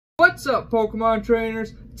What's up, Pokemon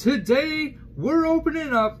trainers? Today we're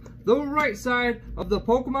opening up the right side of the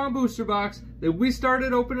Pokemon booster box that we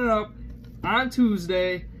started opening up on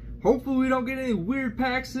Tuesday. Hopefully we don't get any weird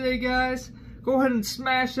packs today, guys. Go ahead and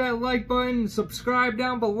smash that like button and subscribe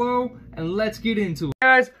down below, and let's get into it.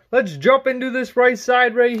 Guys, let's jump into this right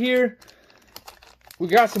side right here. We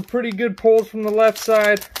got some pretty good pulls from the left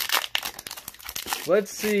side.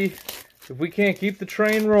 Let's see if we can't keep the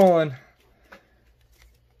train rolling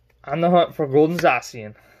on the hunt for Golden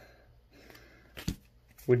Zacian.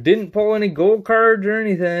 We didn't pull any gold cards or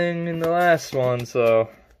anything in the last one, so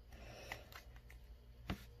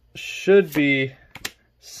should be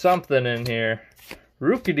something in here.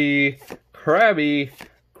 Rookidee, Krabby,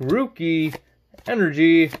 Grookey,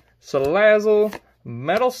 Energy, Salazzle,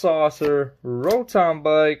 Metal Saucer, Rotom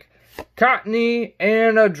Bike, Cottony,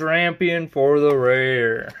 and a Drampion for the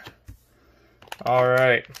rare.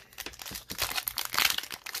 Alright.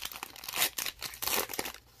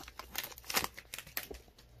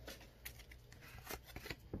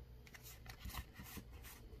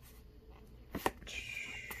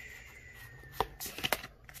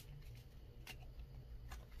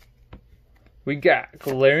 We got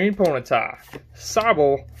Galarian Ponyta,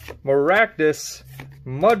 Sobble, Maractus,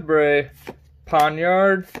 Mudbray,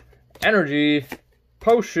 Ponyard, Energy,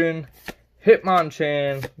 Potion,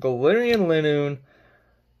 Hitmonchan, Galarian Linoone,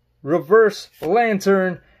 Reverse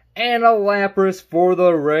Lantern, and a Lapras for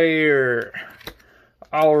the rare.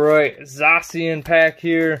 Alright, Zacian pack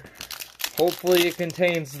here. Hopefully it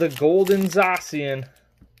contains the Golden Zacian.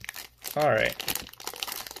 Alright.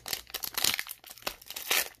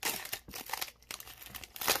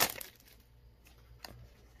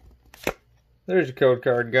 There's your code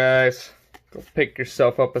card, guys. Go pick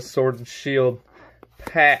yourself up a Sword and Shield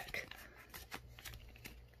pack.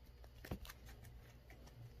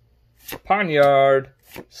 Ponyard,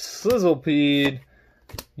 Sizzlipede,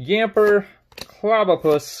 Yamper,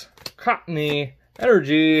 Clobopus, Cottony,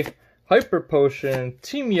 Energy, Hyper Potion,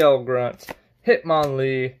 Team Yell Grunt,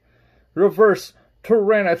 Hitmonlee, Reverse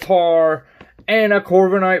Tyranitar, and a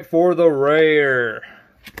Corviknight for the rare.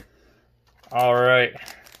 Alright.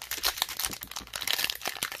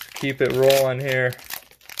 Keep it rolling here.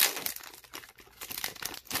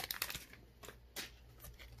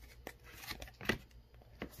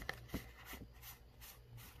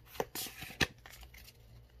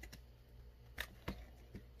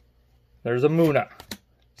 There's a Munna,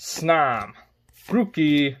 Snom,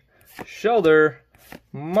 Grookey, Shelder,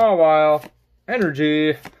 Mawile,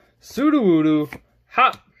 Energy, Sudowoodo,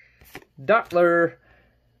 Hop, Dottler,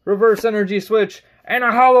 Reverse Energy Switch, and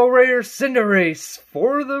a Holo Rare Cinderace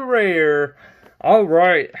for the rare.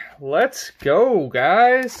 Alright, let's go,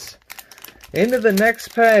 guys. Into the next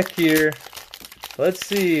pack here. Let's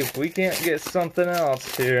see if we can't get something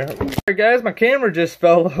else here. Alright, guys, my camera just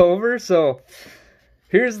fell over, so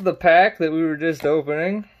here's the pack that we were just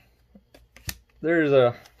opening. There's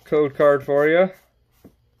a code card for you.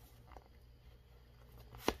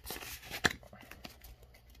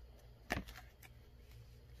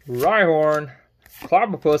 Rhyhorn,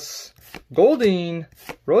 Clobopus, Goldeen,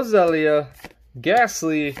 Roselia,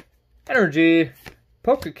 Ghastly, Energy,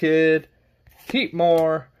 Pokekid,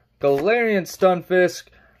 Heatmore, Galarian Stunfisk,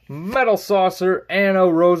 Metal Saucer, and a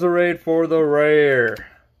Roserade for the rare.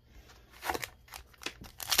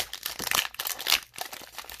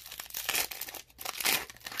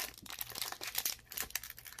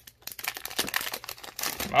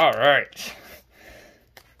 Alright.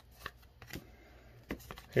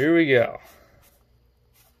 Here we go.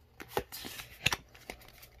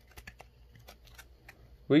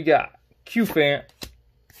 We got Cufant,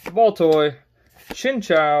 Voltoy,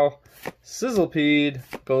 Chinchou, Sizzlipede,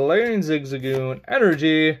 Galarian Zigzagoon,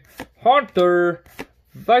 Energy, Haunter,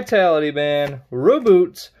 Vitality Band,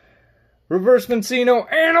 Reboot, Reverse Mancino,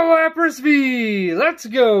 and a Lapras V! Let's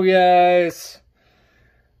go, guys!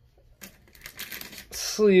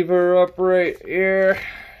 Sleeve her up right here.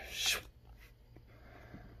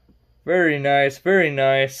 Very nice, very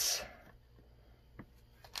nice.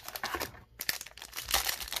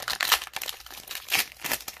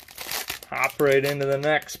 Hop right into the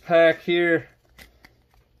next pack here.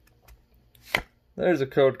 There's a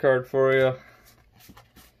code card for you.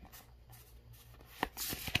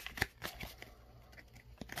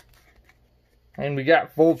 And we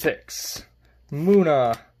got Vulpix,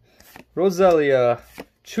 Munna, Roselia,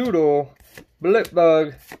 Choodle,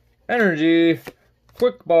 Blipbug, Energy,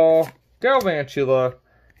 Quick Ball, Galvantula,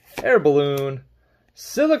 Air Balloon,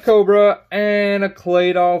 Silicobra, and a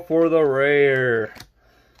Claydol for the rare.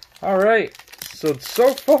 Alright, so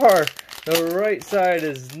far, the right side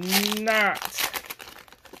is not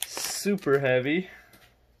super heavy.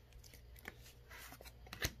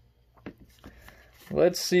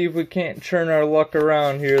 Let's see if we can't turn our luck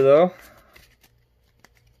around here, though.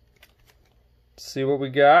 Let's see what we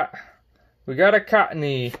got. We got a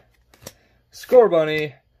Cottony,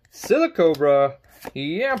 Scorbunny, Silicobra,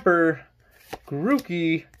 Yamper,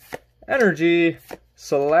 Grookey, Energy,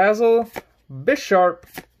 Salazzle, Bisharp,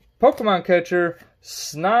 Pokemon Catcher,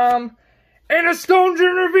 Snom, and a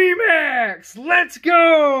Stonejourner VMAX! Let's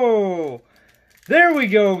go! There we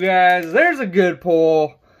go, guys. There's a good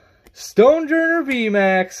pull. Stonejourner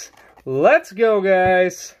VMAX. Let's go,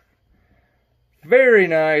 guys. Very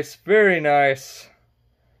nice. Very nice.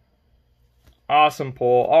 Awesome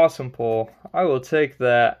pull. Awesome pull. I will take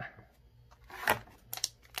that.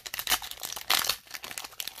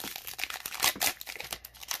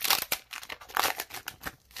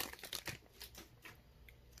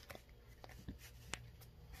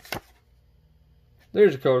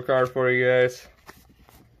 There's a code card for you guys.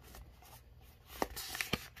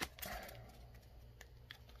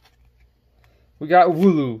 We got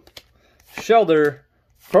Wooloo, Shelder,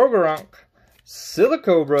 Krogerunk,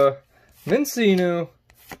 Silicobra, Mincinu,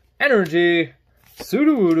 Energy,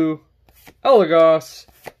 Sudowoodo, Elagos,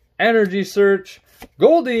 Energy Search,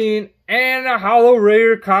 Goldeen, and a Hollow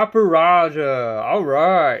Rare Copperajah.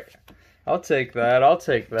 Alright. I'll take that. I'll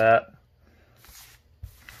take that.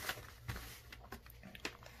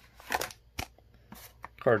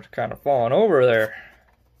 Card's kind of falling over there.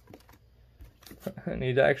 And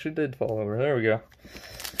he actually did fall over. There we go.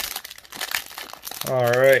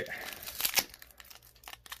 Alright.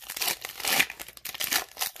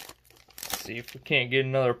 See if we can't get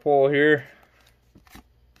another pull here.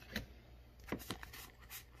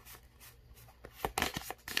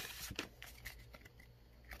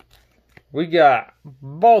 We got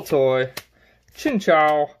Baltoy,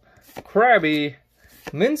 Chinchou, Krabby,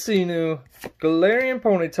 Mincinu, Galarian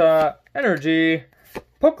Ponyta, Energy,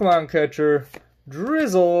 Pokemon Catcher,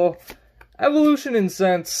 Drizzle, Evolution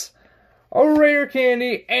Incense, a Rare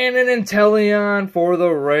Candy, and an Inteleon for the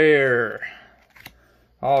rare.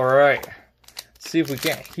 Alright. Let's see if we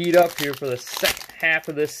can't heat up here for the second half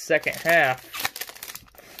of this second half.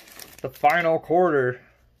 The final quarter.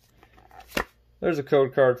 There's a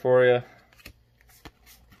code card for you.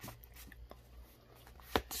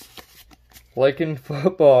 Like in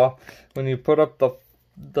football, when you put up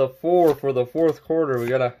the 4 for the fourth quarter, we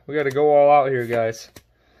gotta go all out here, guys.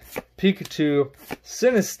 Pikachu,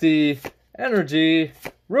 Sinistea, Energy,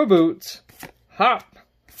 Reboot, Hop,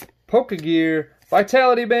 Pokegear,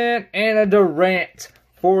 Vitality Band, and a Durant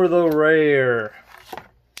for the rare.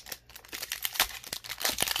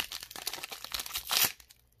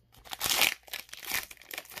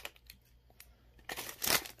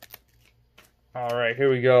 Alright,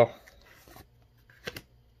 here we go.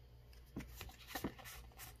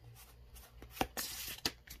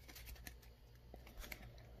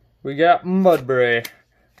 We got Mudbray,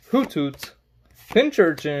 Hoothoot,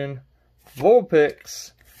 Pinchurchin,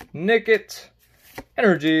 Vulpix, Nickit,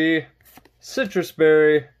 Energy, Citrus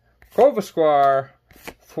Berry, Corvisquire,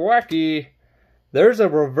 Thwackey. There's a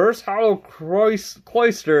reverse hollow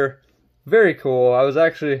Cloyster. Very cool. I was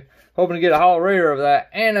actually hoping to get a hollow rare of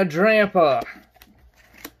that. And a Drampa.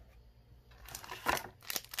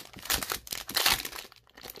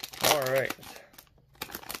 Alright.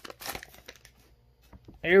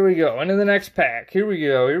 Here we go. Into the next pack. Here we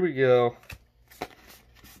go. Here we go.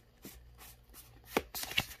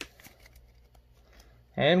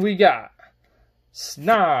 And we got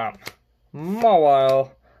Snom,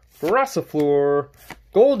 Mawile, Grassafleur,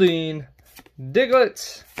 Goldeen,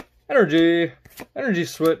 Diglett, Energy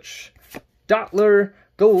Switch, Dottler,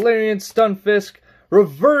 Galarian Stunfisk,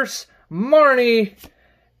 Reverse Marnie,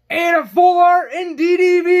 and a full art in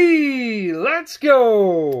DDB! Let's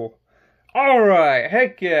go! Alright,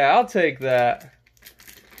 heck yeah, I'll take that.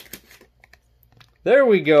 There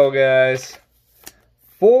we go, guys.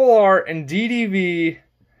 Full art in DDB.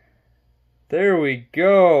 There we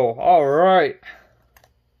go. Alright.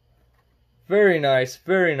 Very nice,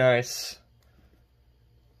 very nice.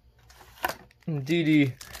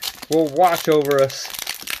 DD will watch over us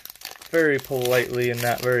very politely in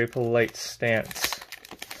that very polite stance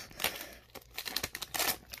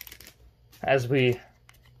as we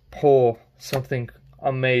pull something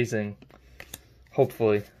amazing,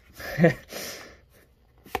 hopefully.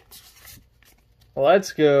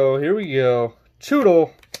 Let's go. Here we go.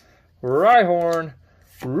 Choodle, Rhyhorn,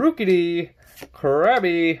 Rookidee,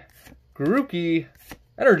 Krabby, Grookey,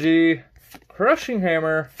 Energy, Crushing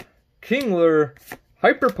Hammer, Kingler,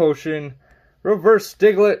 Hyper Potion, Reverse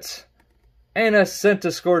Diglett, and a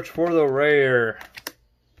Scentiscorch for the rare.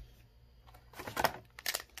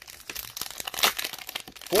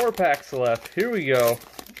 more packs left. Here we go.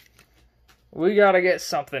 We gotta get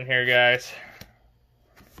something here, guys.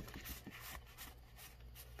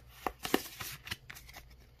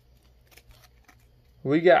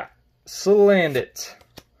 We got Salandit,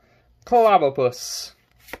 Clobbopus,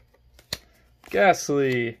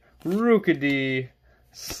 Ghastly, Rookidee,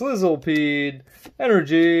 Slizzlepede,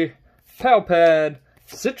 Energy, Palpad,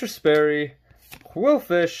 Citrus Berry,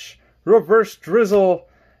 Quillfish, Reverse Drizzle,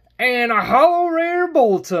 and a Hollow Rare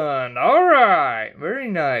Bolton. Alright, very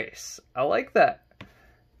nice. I like that.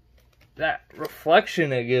 That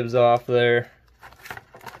reflection it gives off there.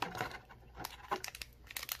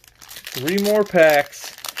 3 more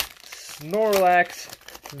packs. Snorlax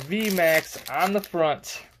VMAX on the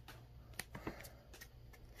front.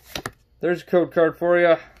 There's a code card for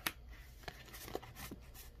you.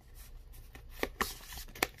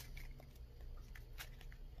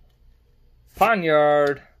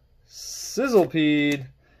 Ponyard, Sizzlepede,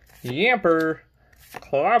 Yamper,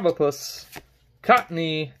 Clobbopus,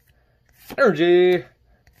 Cottony, Energy,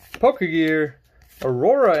 Pokegear,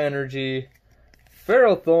 Aurora Energy,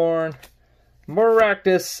 Ferrothorn,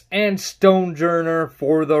 Maractus, and Stonejourner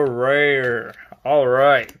for the rare.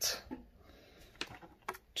 Alright.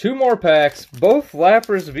 2 more packs, both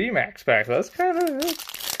Lapras VMAX packs.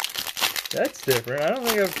 That's different. I don't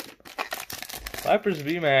think Lapras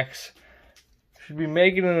VMAX should be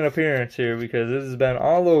making an appearance here because this has been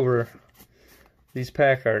all over these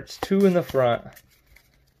pack arts. 2 in the front,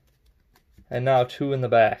 and now 2 in the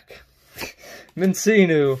back.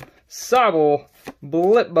 Mincinu, Sobble,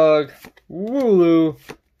 Blipbug, Wooloo,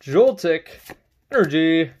 Joltik,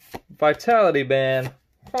 Energy, Vitality Band,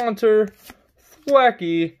 Haunter,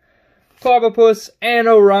 Thwacky, Clobbopus, and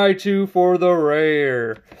a Raichu for the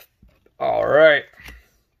rare. Alright.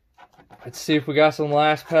 Let's see if we got some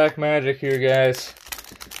last pack magic here, guys.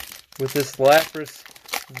 With this Lapras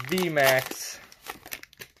VMAX.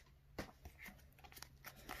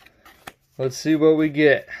 Let's see what we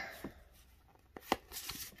get.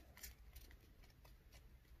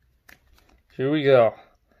 Here we go.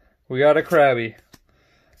 We got a Krabby,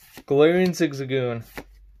 Galarian Zigzagoon,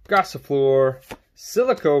 Gossifleur,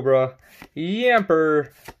 Silicobra,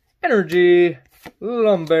 Yamper, Energy,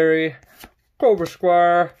 Lumberry, Cobra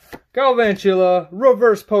Squire, Galvantula,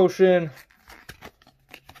 Reverse Potion,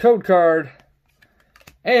 Code Card,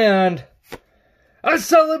 and a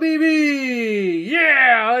Celebi!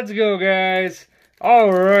 Yeah! Let's go, guys.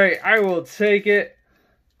 Alright, I will take it.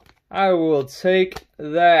 I will take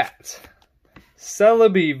that.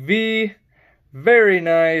 Celebi V. Very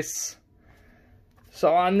nice.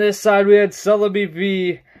 So on this side we had Celebi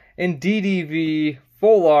V and DDV,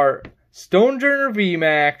 Full Art, Stonejourner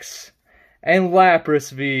VMAX, and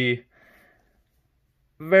Lapras V.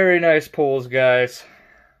 Very nice pulls, guys.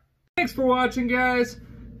 Thanks for watching, guys.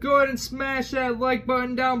 Go ahead and smash that like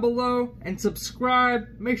button down below and subscribe.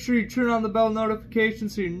 Make sure you turn on the bell notification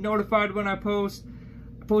so you're notified when I post.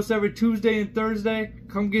 I post every Tuesday and Thursday.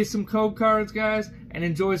 Come get some code cards, guys, and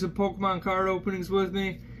enjoy some Pokemon card openings with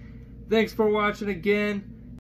me. Thanks for watching again.